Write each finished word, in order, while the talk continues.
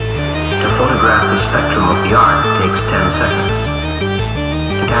photograph the spectrum of the arc takes 10 seconds.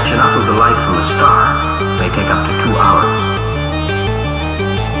 To catch enough of the light from a star may take up to 2 hours.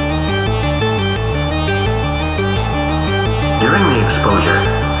 During the exposure,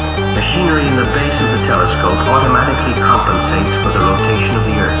 machinery in the base of the telescope automatically compensates for the rotation of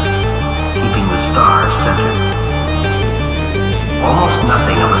the Earth, keeping the star centered. Almost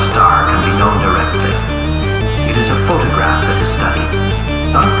nothing of a star can be known directly. It is a photograph that is studied,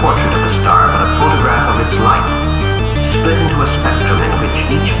 not a portrait of a star, but a photograph of its light, split into a spectrum in which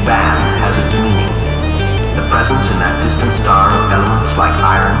each band has its meaning. The presence in that distant star of elements like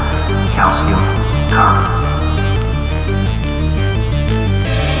iron, calcium, carbon.